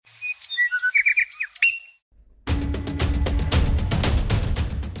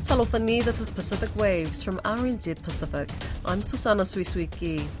Talofani, this is Pacific Waves from RNZ Pacific. I'm Susana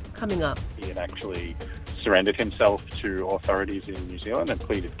Suisuiki. Coming up. He had actually surrendered himself to authorities in New Zealand and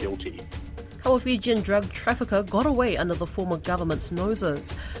pleaded guilty. How a Fijian drug trafficker got away under the former government's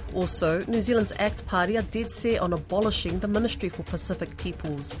noses. Also, New Zealand's ACT Party are dead set on abolishing the Ministry for Pacific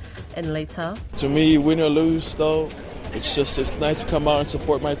Peoples. And later... To me, win or lose, though, it's nice to come out and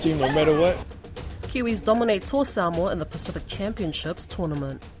support my team no matter what. Kiwis dominate Toa Samoa in the Pacific Championships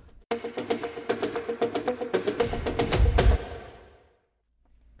tournament.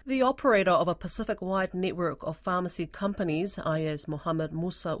 The operator of a Pacific-wide network of pharmacy companies, Ayaz Mohamed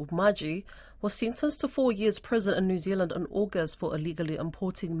Musa Umaji, was sentenced to 4 years prison in New Zealand in August for illegally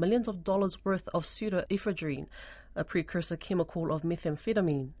importing millions of dollars worth of pseudoephedrine, a precursor chemical of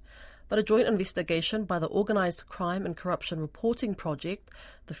methamphetamine. But a joint investigation by the Organised Crime and Corruption Reporting Project,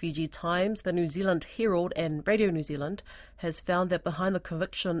 the Fiji Times, the New Zealand Herald and Radio New Zealand has found that behind the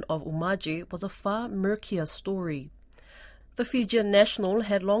conviction of Umaji was a far murkier story. The Fijian national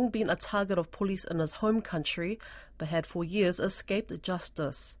had long been a target of police in his home country, but had for years escaped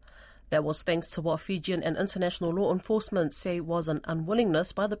justice. That was thanks to what Fijian and international law enforcement say was an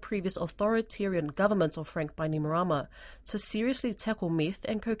unwillingness by the previous authoritarian government of Frank Bainimarama to seriously tackle meth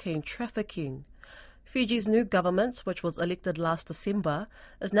and cocaine trafficking. Fiji's new government, which was elected last December,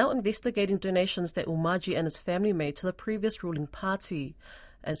 is now investigating donations that Umaji and his family made to the previous ruling party,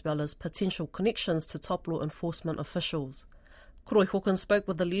 as well as potential connections to top law enforcement officials. Koroi Hawkins spoke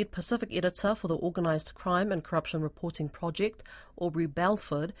with the lead Pacific editor for the Organised Crime and Corruption Reporting Project, Aubrey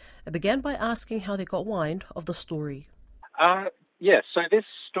Balford, and began by asking how they got wind of the story. So this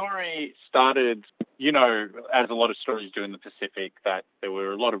story started, as a lot of stories do in the Pacific, that there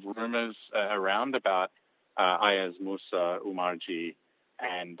were a lot of rumours around about Ayaz Musa Umaji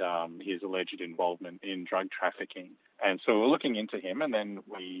and his alleged involvement in drug trafficking. And so we're looking into him, and then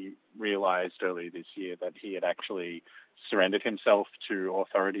we realised earlier this year that he had actually surrendered himself to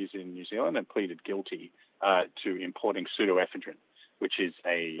authorities in New Zealand and pleaded guilty to importing pseudoephedrine, which is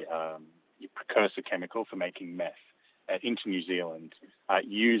a precursor chemical for making meth, into New Zealand,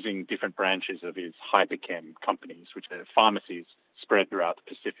 using different branches of his hyperchem companies, which are pharmacies spread throughout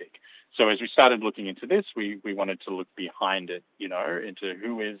the Pacific. So as we started looking into this, we wanted to look behind it, into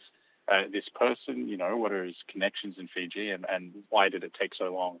who is this person, what are his connections in Fiji, and why did it take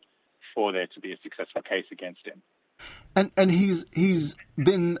so long for there to be a successful case against him. And he's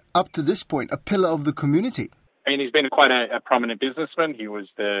been, up to this point, a pillar of the community. I mean, he's been quite a prominent businessman. He was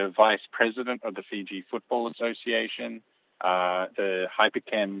the vice president of the Fiji Football Association. The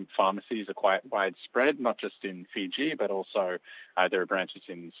hyperchem pharmacies are quite widespread, not just in Fiji, but also there are branches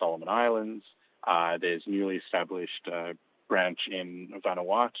in Solomon Islands. There's newly established branch in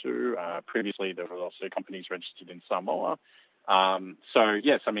Vanuatu. Previously, there were also companies registered in Samoa.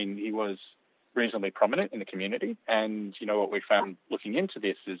 He was reasonably prominent in the community. And, what we found looking into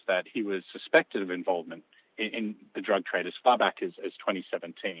this is that he was suspected of involvement in the drug trade as far back as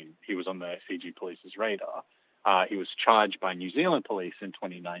 2017. He was on the Fiji police's radar. He was charged by New Zealand police in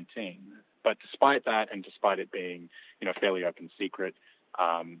 2019. But despite that, and despite it being, fairly open secret,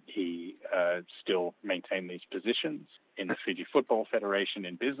 he still maintained these positions in the Fiji Football Federation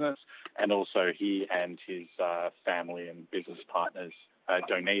in business, and also he and his family and business partners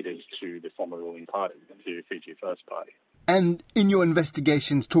donated to the former ruling party, to Fiji First Party. And in your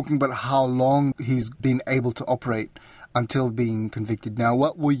investigations, talking about how long he's been able to operate until being convicted now,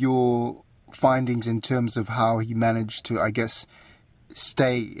 what were your findings in terms of how he managed to,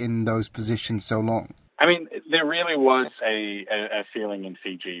 stay in those positions so long? I mean, there really was a feeling in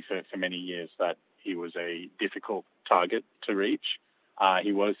Fiji for many years that he was a difficult target to reach.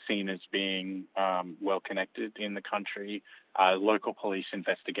 He was seen as being well-connected in the country. Local police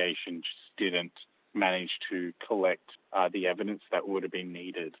investigation just didn't manage to collect the evidence that would have been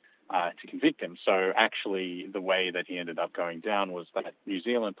needed to convict him. So actually, the way that he ended up going down was that New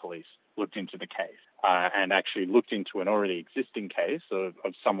Zealand police looked into the case and actually looked into an already existing case of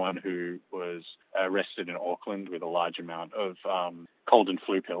someone who was arrested in Auckland with a large amount of cold and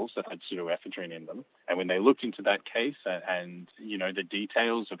flu pills that had pseudoephedrine in them. And when they looked into that case and the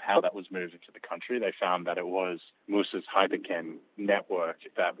details of how that was moved into the country, they found that it was Musa's hyperchem network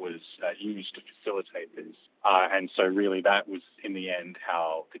that was used to facilitate this. And so really that was, in the end,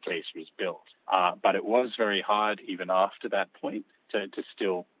 how the case was built. But it was very hard, even after that point, to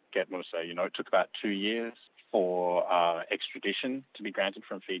still get Musa. It took about 2 years for extradition to be granted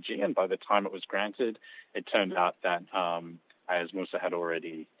from Fiji. And by the time it was granted, it turned out that as Musa had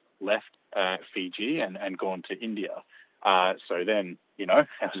already left Fiji and gone to India. So then,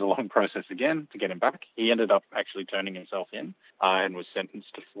 it was a long process again to get him back. He ended up actually turning himself in and was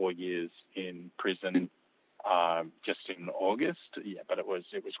sentenced to 4 years in prison just in August. Yeah, but it was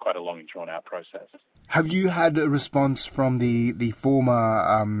quite a long and drawn-out process. Have you had a response from the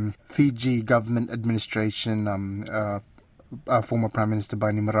former Fiji government administration, former Prime Minister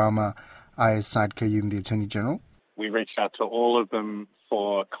Bainimarama, I.S. Said Qayyum, the Attorney General? We reached out to all of them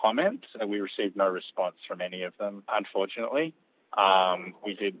for comment, and we received no response from any of them, unfortunately.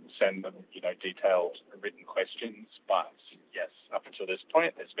 We did send them, detailed written questions, but yes, up until this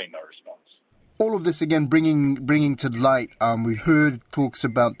point, there's been no response. All of this, again, bringing to light, we've heard talks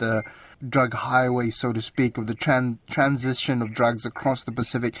about the drug highway, so to speak, of the transition of drugs across the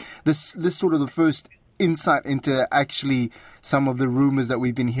Pacific. This sort of the first insight into actually some of the rumors that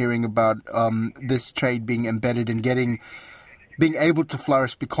we've been hearing about this trade being embedded and being able to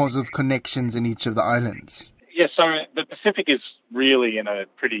flourish because of connections in each of the islands. Yeah, so the Pacific is really in a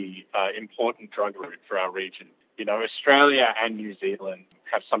pretty important drug route for our region. Australia and New Zealand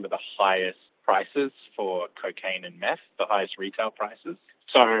have some of the highest prices for cocaine and meth, the highest retail prices.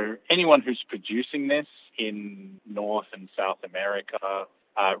 So anyone who's producing this in North and South America,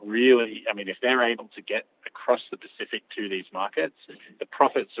 really, if they're able to get across the Pacific to these markets, the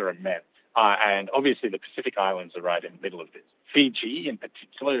profits are immense. And obviously the Pacific Islands are right in the middle of this. Fiji, in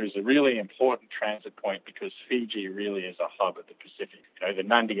particular, is a really important transit point because Fiji really is a hub of the Pacific. The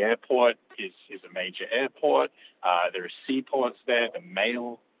Nandi Airport is a major airport. There are seaports there. The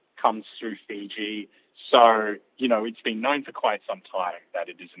mail comes through Fiji. So, it's been known for quite some time that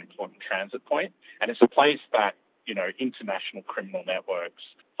it is an important transit point. And it's a place that, international criminal networks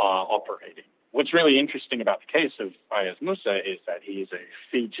are operating. What's really interesting about the case of Ayaz Musa is that he is a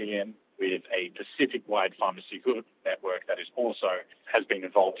Fijian with a Pacific-wide pharmaceutical network that has been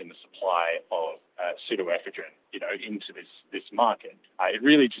involved in the supply of pseudoephedrine, into this market. It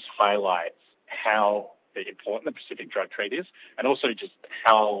really just highlights how important the Pacific drug trade is, and also just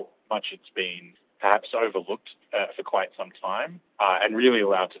how much it's been perhaps overlooked for quite some time and really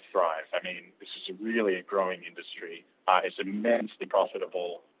allowed to thrive. This is really a growing industry. It's immensely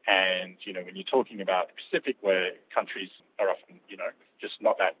profitable. And, when you're talking about the Pacific, where countries are often, just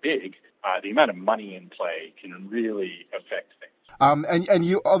not that big, the amount of money in play can really affect things. And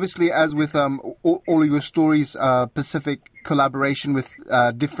you obviously, as with all of your stories, Pacific collaboration with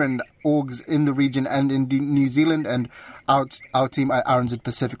different orgs in the region and in New Zealand, and our team at RNZ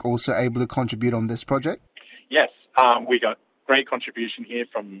Pacific also able to contribute on this project? Yes, we got great contribution here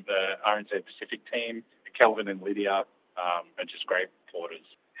from the RNZ Pacific team. Kelvin and Lydia are just great reporters.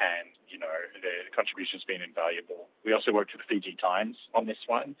 And, the contribution's been invaluable. We also worked with the Fiji Times on this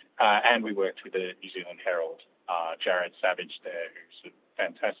one, and we worked with the New Zealand Herald, Jared Savage there, who's a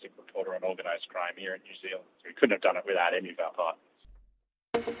fantastic reporter on organised crime here in New Zealand. So we couldn't have done it without any of our partners.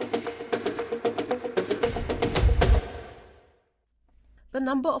 The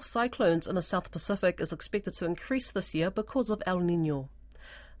number of cyclones in the South Pacific is expected to increase this year because of El Nino.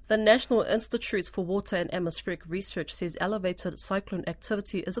 The National Institute for Water and Atmospheric Research says elevated cyclone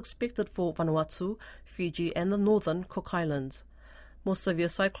activity is expected for Vanuatu, Fiji and the northern Cook Islands. More severe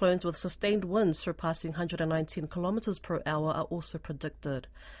cyclones with sustained winds surpassing 119 kilometers per hour are also predicted.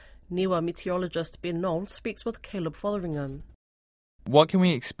 NIWA meteorologist Ben Noll speaks with Caleb Fotheringham. What can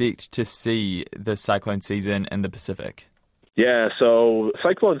we expect to see this cyclone season in the Pacific? Yeah, so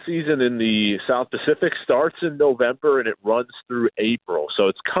cyclone season in the South Pacific starts in November and it runs through April. So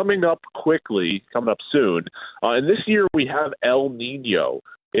it's coming up quickly, coming up soon. And this year we have El Nino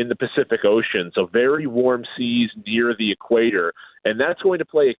in the Pacific Ocean, so very warm seas near the equator. And that's going to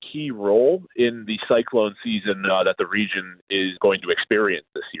play a key role in the cyclone season that the region is going to experience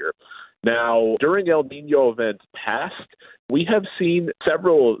this year. Now, during El Nino events past, we have seen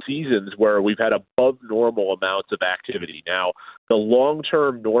several seasons where we've had above normal amounts of activity. Now, the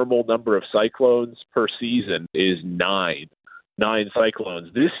long-term normal number of cyclones per season is 9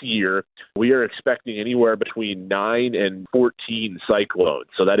 cyclones. This year, we are expecting anywhere between 9 and 14 cyclones.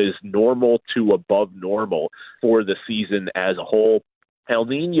 So that is normal to above normal for the season as a whole. El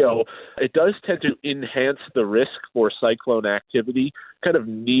Nino, it does tend to enhance the risk for cyclone activity kind of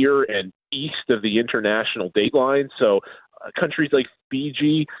near and east of the international date line. So countries like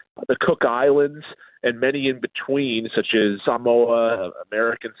Fiji, the Cook Islands, and many in between, such as Samoa,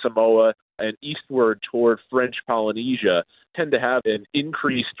 American Samoa, and eastward toward French Polynesia, tend to have an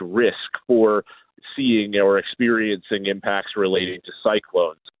increased risk for seeing or experiencing impacts relating to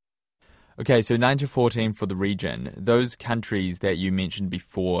cyclones. Okay, so 9 to 14 for the region. Those countries that you mentioned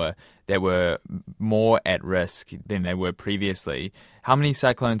before that were more at risk than they were previously, how many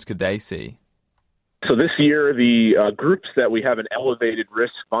cyclones could they see? So this year, the groups that we have an elevated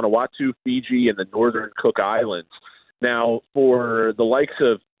risk, Vanuatu, Fiji, and the Northern Cook Islands. Now, for the likes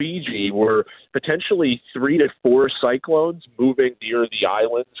of Fiji, we're potentially 3 to 4 cyclones moving near the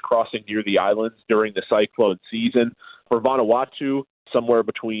islands, crossing near the islands during the cyclone season. For Vanuatu, somewhere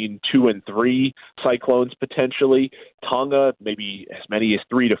between 2 and 3 cyclones potentially. Tonga, maybe as many as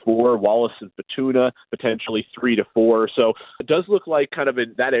 3 to 4. Wallis and Futuna, potentially 3 to 4. So it does look like kind of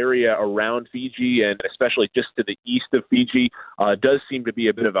in that area around Fiji, and especially just to the east of Fiji, does seem to be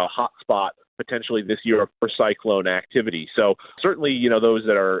a bit of a hot spot potentially this year for cyclone activity. So certainly, those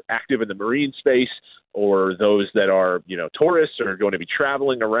that are active in the marine space or those that are, tourists or going to be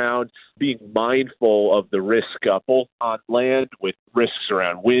traveling around, being mindful of the risk both on land with risks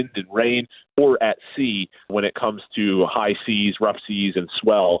around wind and rain or at sea when it comes to high seas, rough seas, and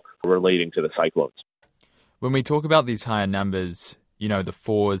swell relating to the cyclones. When we talk about these higher numbers, the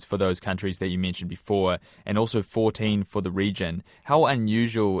 4s for those countries that you mentioned before, and also 14 for the region, how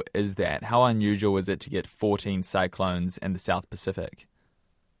unusual is that? How unusual is it to get 14 cyclones in the South Pacific?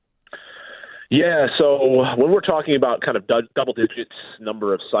 Yeah, so when we're talking about kind of double digits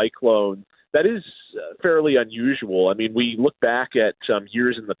number of cyclones, that is fairly unusual. I mean, we look back at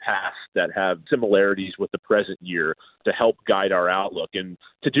years in the past that have similarities with the present year to help guide our outlook. And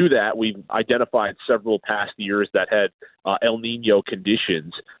to do that, we've identified several past years that had El Nino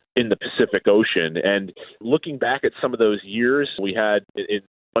conditions in the Pacific Ocean. And looking back at some of those years, we had in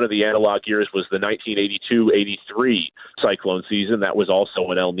one of the analog years was the 1982-83 cyclone season. That was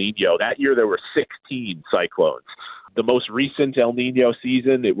also an El Nino. That year there were 16 cyclones. The most recent El Nino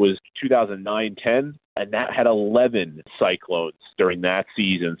season, it was 2009-10, and that had 11 cyclones during that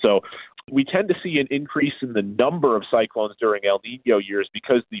season. So we tend to see an increase in the number of cyclones during El Nino years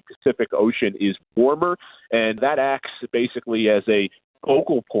because the Pacific Ocean is warmer, and that acts basically as a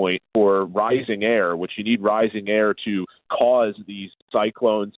focal point for rising air, which you need rising air to cause these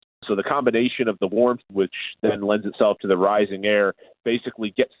cyclones. So the combination of the warmth, which then lends itself to the rising air,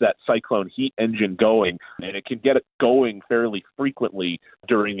 basically gets that cyclone heat engine going, and it can get it going fairly frequently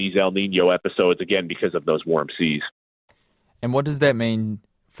during these El Nino episodes, again, because of those warm seas. And what does that mean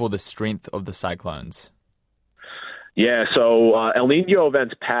for the strength of the cyclones? Yeah, so El Nino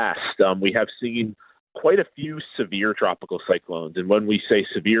events past, we have seen quite a few severe tropical cyclones. And when we say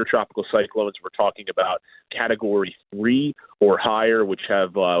severe tropical cyclones, we're talking about Category 3 or higher, which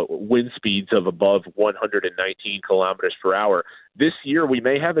have wind speeds of above 119 kilometers per hour. This year, we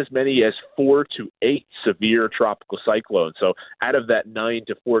may have as many as 4 to 8 severe tropical cyclones. So out of that 9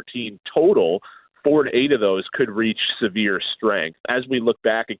 to 14 total, 4 to 8 of those could reach severe strength. As we look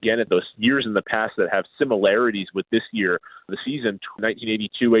back again at those years in the past that have similarities with this year, the season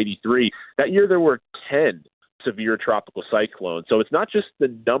 1982-83, that year there were 10 severe tropical cyclones. So it's not just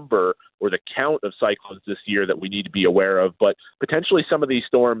the number or the count of cyclones this year that we need to be aware of, but potentially some of these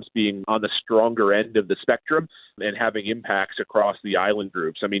storms being on the stronger end of the spectrum and having impacts across the island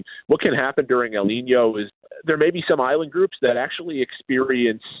groups. I mean, what can happen during El Nino is there may be some island groups that actually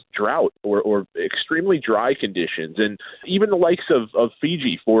experience drought or extremely dry conditions, and even the likes of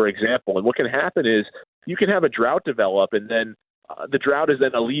Fiji, for example. And what can happen is you can have a drought develop, and then the drought is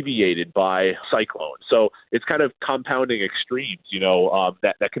then alleviated by cyclones. So it's kind of compounding extremes,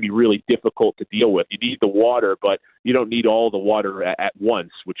 that can be really difficult to deal with. You need the water, but you don't need all the water at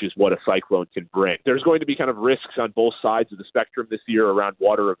once, which is what a cyclone can bring. There's going to be kind of risks on both sides of the spectrum this year around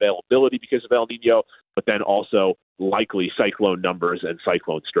water availability because of El Nino, but then also likely cyclone numbers and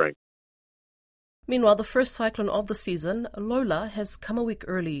cyclone strength. Meanwhile, the first cyclone of the season, Lola, has come a week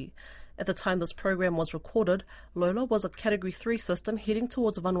early. At the time this program was recorded, Lola was a Category 3 system heading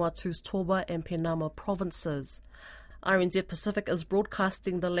towards Vanuatu's Toa and Penama provinces. RNZ Pacific is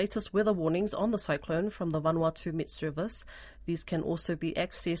broadcasting the latest weather warnings on the cyclone from the Vanuatu Met Service. These can also be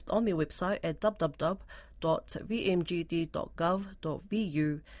accessed on their website at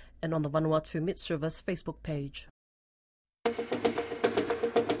www.vmgd.gov.vu and on the Vanuatu Met Service Facebook page.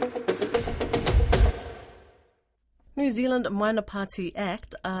 New Zealand Minor Party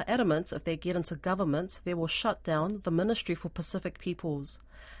Act are adamant if they get into government, they will shut down the Ministry for Pacific Peoples.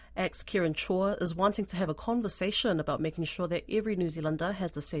 ACT's Kieran Chua is wanting to have a conversation about making sure that every New Zealander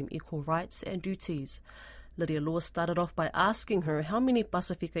has the same equal rights and duties. Lydia Lewis started off by asking her how many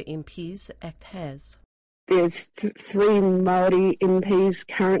Pasifika MPs ACT has. There's 3 Māori MPs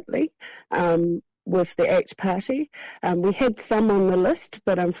currently with the ACT Party. We had some on the list,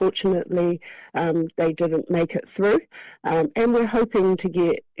 but unfortunately they didn't make it through. And we're hoping to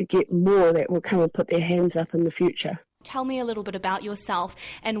get more that will come and put their hands up in the future. Tell me a little bit about yourself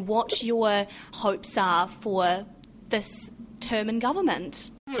and what your hopes are for this term in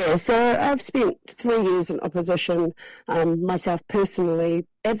government? Yeah, so I've spent 3 years in opposition, myself personally,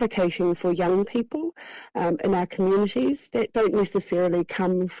 advocating for young people in our communities that don't necessarily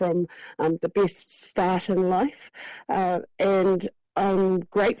come from the best start in life. And I'm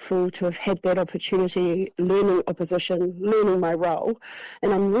grateful to have had that opportunity, learning opposition, learning my role.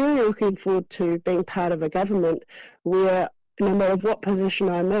 And I'm really looking forward to being part of a government where no matter what position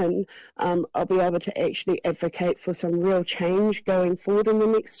I'm in, I'll be able to actually advocate for some real change going forward in the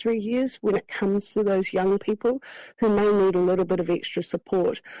next 3 years when it comes to those young people who may need a little bit of extra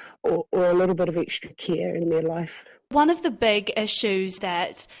support or a little bit of extra care in their life. One of the big issues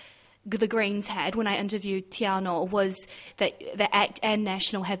that the Greens had when I interviewed Tiano was that the ACT and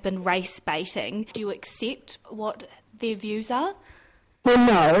National have been race baiting. Do you accept what their views are? Well,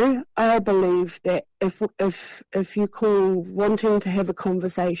 no, I believe that if you call wanting to have a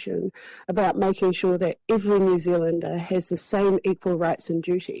conversation about making sure that every New Zealander has the same equal rights and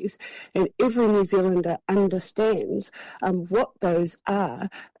duties, and every New Zealander understands what those are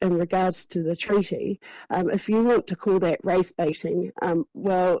in regards to the treaty, if you want to call that race baiting,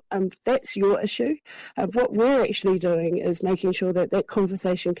 that's your issue. What we're actually doing is making sure that that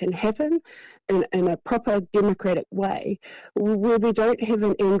conversation can happen in a proper democratic way, where we don't have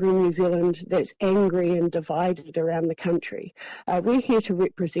an angry New Zealand that's angry and divided around the country. We're here to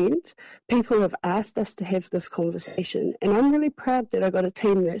represent. People have asked us to have this conversation, and I'm really proud that I've got a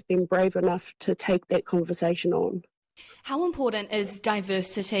team that's been brave enough to take that conversation on. How important is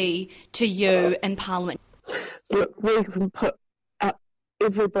diversity to you in Parliament? Look, we can put up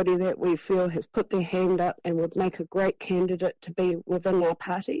everybody that we feel has put their hand up and would make a great candidate to be within our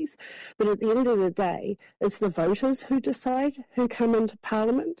parties. But at the end of the day, it's the voters who decide who come into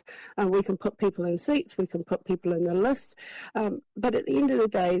Parliament. We can put people in seats, we can put people in the list. But at the end of the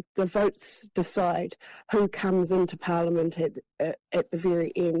day, the votes decide who comes into Parliament at the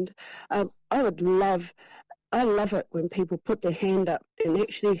very end. I love it when people put their hand up and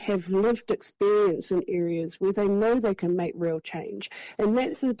actually have lived experience in areas where they know they can make real change. And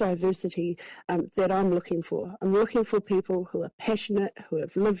that's the diversity that I'm looking for. I'm looking for people who are passionate, who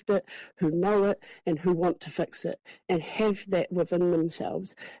have lived it, who know it, and who want to fix it, and have that within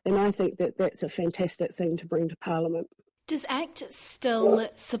themselves. And I think that that's a fantastic thing to bring to Parliament. Does ACT still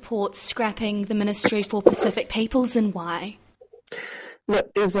support scrapping the Ministry for Pacific Peoples, and why?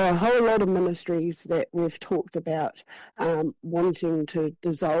 Look, there's a whole lot of ministries that we've talked about wanting to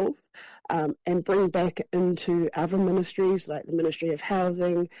dissolve and bring back into other ministries like the Ministry of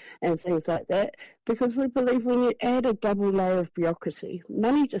Housing and things like that, because we believe when you add a double layer of bureaucracy,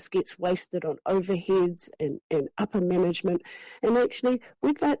 money just gets wasted on overheads and upper management, and actually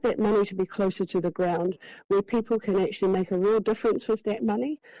we'd like that money to be closer to the ground where people can actually make a real difference with that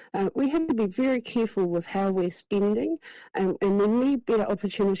money. We have to be very careful with how we're spending, and we need better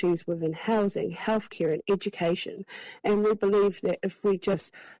opportunities within housing, healthcare and education, and we believe that if we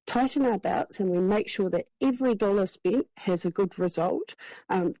just tighten our belts and we make sure that every dollar spent has a good result,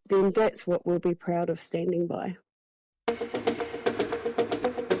 then that's what we'll be proud of standing by.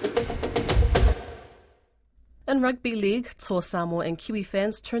 In rugby league, Toa Samoa and Kiwi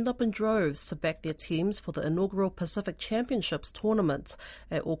fans turned up in droves to back their teams for the inaugural Pacific Championships tournament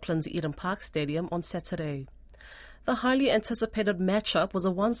at Auckland's Eden Park Stadium on Saturday. The highly anticipated matchup was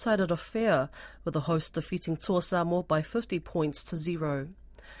a one-sided affair, with the hosts defeating Toa Samoa by 50 points to 0.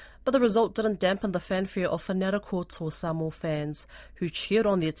 But the result didn't dampen the fanfare of fanatical Toa Samoa fans who cheered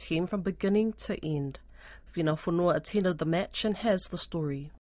on their team from beginning to end. Whina Whanua attended the match and has the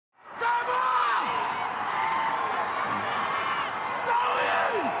story.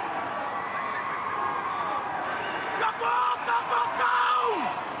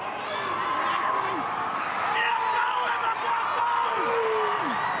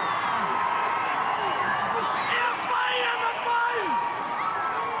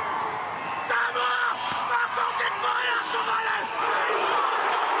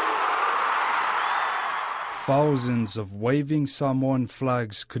 Thousands of waving Samoan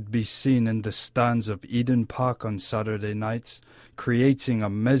flags could be seen in the stands of Eden Park on Saturday nights, creating a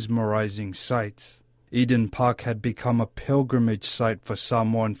mesmerizing sight. Eden Park had become a pilgrimage site for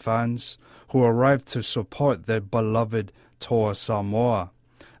Samoan fans who arrived to support their beloved Toa Samoa,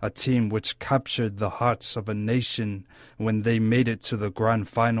 a team which captured the hearts of a nation when they made it to the grand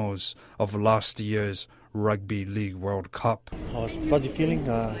finals of last year's Rugby League World Cup. I was buzzy feeling.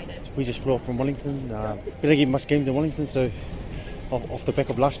 We just flew off from Wellington. We didn't get much games in Wellington, so off the back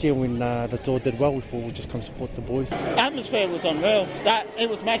of last year when the tour did well, we thought we'd just come support the boys. The atmosphere was unreal. It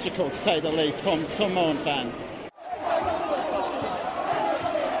was magical, to say the least, from Samoan fans.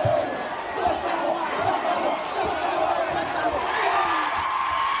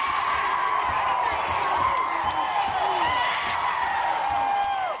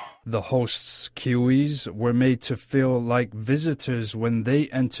 The hosts, Kiwis, were made to feel like visitors when they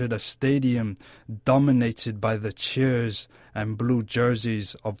entered a stadium dominated by the cheers and blue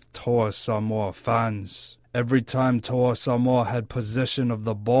jerseys of Toa Samoa fans. Every time Toa Samoa had possession of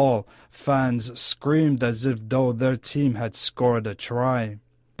the ball, fans screamed as if though their team had scored a try.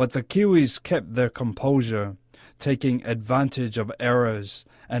 But the Kiwis kept their composure, taking advantage of errors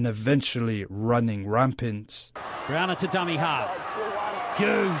and eventually running rampant. Browner to dummy half.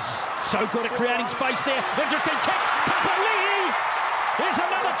 Hughes, so good at creating space there. Interesting kick. Papali'i! Here's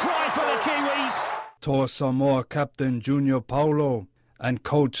another try for the Kiwis. Toa Samoa captain Junior Paulo and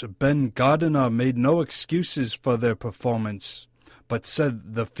coach Ben Gardiner made no excuses for their performance, but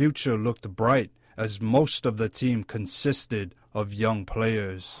said the future looked bright as most of the team consisted of young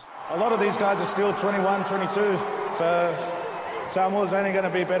players. A lot of these guys are still 21, 22, so Samoa's only going to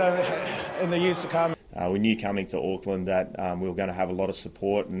be better in the years to come. We knew coming to Auckland that we were going to have a lot of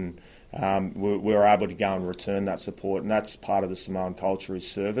support, and we were able to go and return that support, and that's part of the Samoan culture is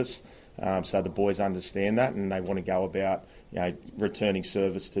service. So the boys understand that, and they want to go about returning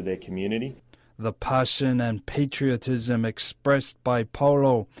service to their community. The passion and patriotism expressed by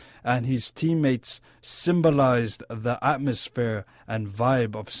Paulo and his teammates symbolized the atmosphere and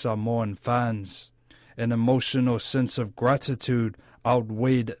vibe of Samoan fans. An emotional sense of gratitude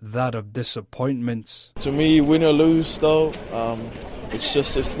outweighed that of disappointment. To me, win or lose, though, it's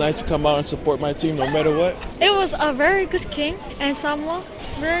nice to come out and support my team no matter what. It was a very good game, and Samoa,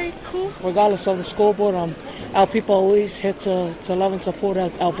 very cool. Regardless of the scoreboard, our people are always here to love and support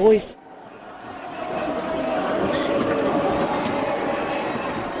our boys.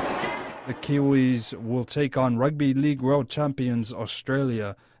 The Kiwis will take on Rugby League World Champions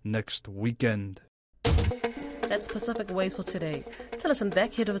Australia next weekend. That's Pacific Ways for today. To listen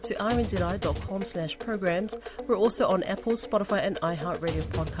back, head over to rnzi.com/programs. We're also on Apple, Spotify and iHeartRadio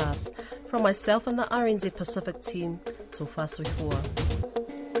podcasts. From myself and the RNZ Pacific team, Toa Samoa.